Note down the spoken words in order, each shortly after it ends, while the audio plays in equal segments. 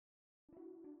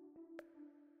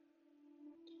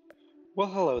Well,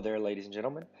 hello there, ladies and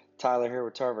gentlemen. Tyler here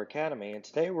with Tarver Academy, and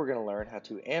today we're going to learn how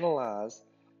to analyze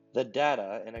the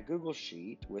data in a Google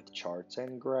Sheet with charts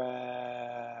and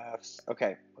graphs.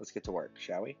 Okay, let's get to work,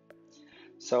 shall we?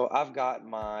 So I've got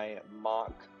my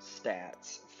mock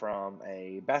stats from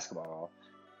a basketball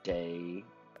day,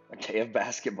 a day of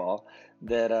basketball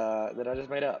that I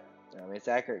just made up. I mean, it's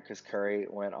accurate because Curry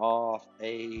went off,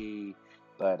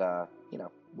 but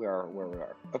we are where we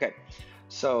are. Okay,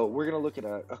 so we're going to look at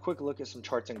a quick look at some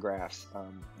charts and graphs.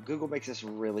 Google makes this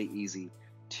really easy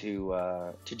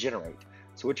to generate.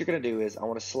 So what you're going to do is I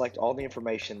want to select all the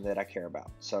information that I care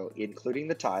about. So including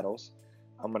the titles,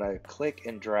 I'm going to click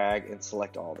and drag and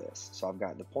select all this. So I've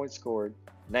got the points scored,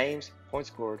 names, points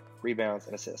scored, rebounds,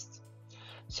 and assists.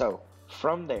 So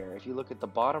from there, if you look at the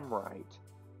bottom right,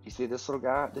 you see this little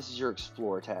guy? This is your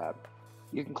Explore tab.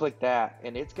 You can click that,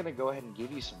 and it's going to go ahead and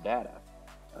give you some data.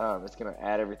 It's going to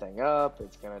add everything up.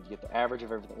 It's going to get the average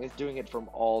of everything. It's doing it from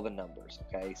all the numbers,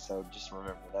 okay? So just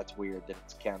remember, that's weird that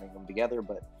it's counting them together,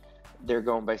 but they're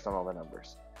going based on all the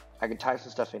numbers. I can type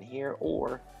some stuff in here,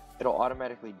 or it'll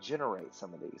automatically generate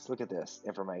some of these. Look at this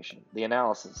information. The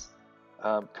analysis.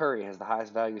 Curry has the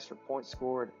highest values for points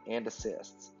scored and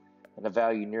assists, and a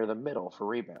value near the middle for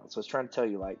rebounds. So it's trying to tell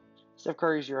you, like, Steph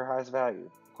Curry's your highest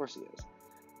value. Of course he is.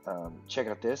 Check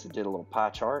out this. It did a little pie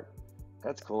chart.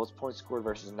 That's cool. It's points scored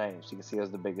versus names. You can see those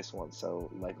are the biggest ones.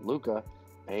 So, like Luka,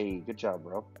 hey, good job,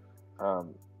 bro.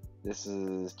 This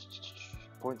is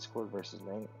points scored versus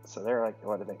name. So they're like,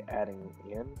 what are they adding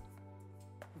in?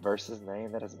 Versus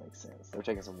name? That doesn't make sense. They're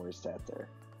taking some weird stats there.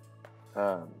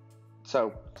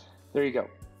 So there you go.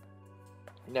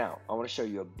 Now, I want to show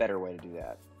you a better way to do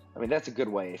that. I mean, that's a good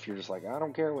way if you're just like, I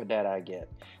don't care what data I get.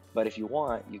 But if you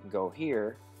want, you can go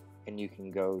here and you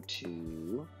can go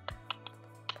to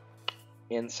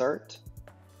Insert,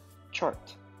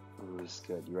 Chart. Ooh, this is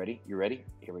good. You ready? You ready?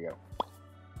 Here we go.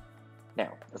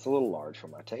 Now, that's a little large for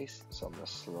my taste, so I'm going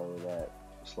to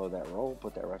slow that roll,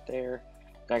 put that right there.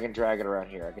 And I can drag it around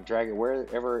here. I can drag it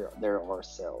wherever there are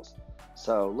cells.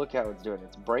 So look how it's doing.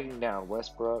 It's breaking down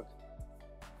Westbrook,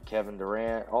 Kevin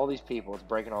Durant, all these people. It's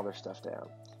breaking all their stuff down.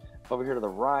 Over here to the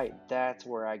right, that's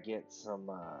where I get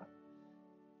some,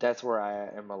 that's where I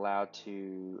am allowed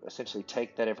to essentially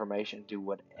take that information, do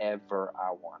whatever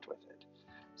I want with it.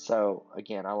 So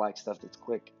again, I like stuff that's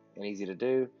quick and easy to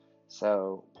do.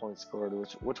 So points scored,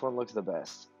 which one looks the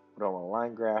best? Do I want a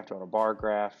line graph? Do I want a bar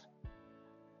graph?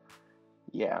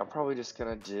 Yeah, I'm probably just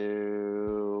gonna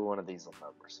do one of these little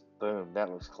numbers. Boom, that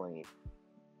looks clean.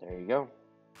 There you go.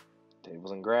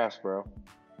 Tables and graphs, bro.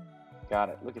 Got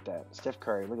it. Look at that. Steph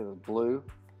Curry, look at the blue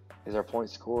is our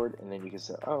points scored, and then you can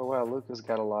say, oh wow, Luka's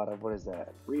got a lot of, what is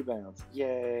that? Rebounds.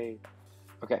 Yay.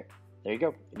 Okay, there you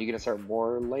go. And you can insert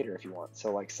more later if you want.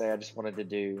 So like say I just wanted to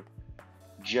do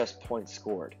just points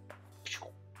scored.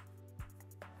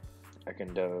 I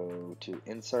can go to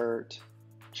Insert,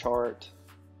 Chart.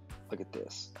 Look at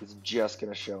this. It's just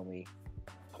going to show me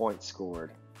points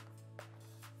scored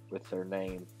with their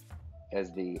name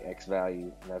as the X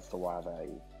value, and that's the Y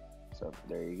value. So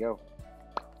there you go.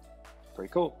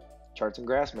 Pretty cool. Charts and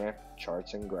graphs, man.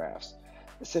 Charts and graphs.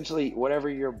 Essentially, whatever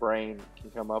your brain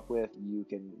can come up with, you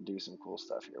can do some cool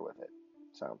stuff here with it.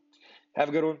 So have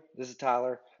a good one. This is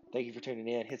Tyler. Thank you for tuning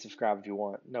in. Hit subscribe if you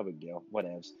want. No big deal.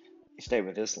 Whatevs. You stay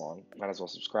with this long, might as well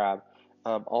subscribe.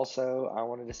 Also, I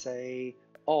wanted to say,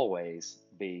 always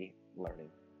be learning.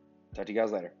 Talk to you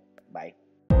guys later. Bye.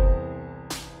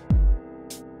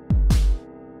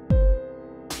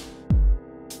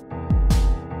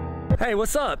 Hey,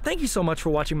 what's up? Thank you so much for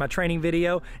watching my training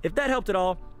video. If that helped at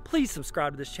all, please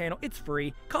subscribe to this channel. It's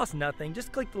free, costs nothing.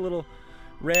 Just click the little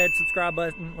red subscribe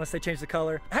button unless they change the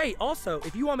color. Hey, also,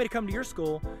 if you want me to come to your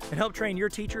school and help train your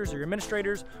teachers or your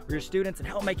administrators or your students and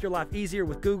help make your life easier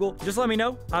with Google, just let me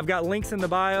know. I've got links in the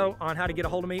bio on how to get a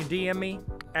hold of me. DM me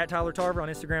at Tyler Tarver on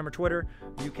Instagram or Twitter.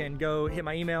 You can go hit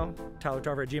my email,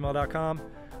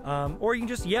 tylertarver@gmail.com, or you can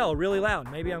just yell really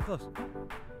loud. Maybe I'm close.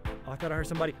 Oh, I thought I heard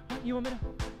somebody. You want me to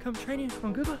come train you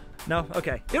on Google? No?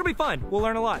 Okay. It'll be fun. We'll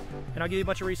learn a lot. And I'll give you a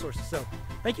bunch of resources. So,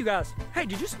 thank you guys. Hey,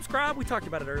 did you subscribe? We talked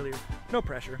about it earlier. No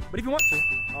pressure. But if you want to,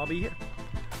 I'll be here.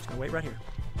 Just gonna wait right here.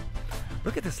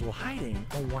 Look at this lighting.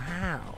 Oh, wow.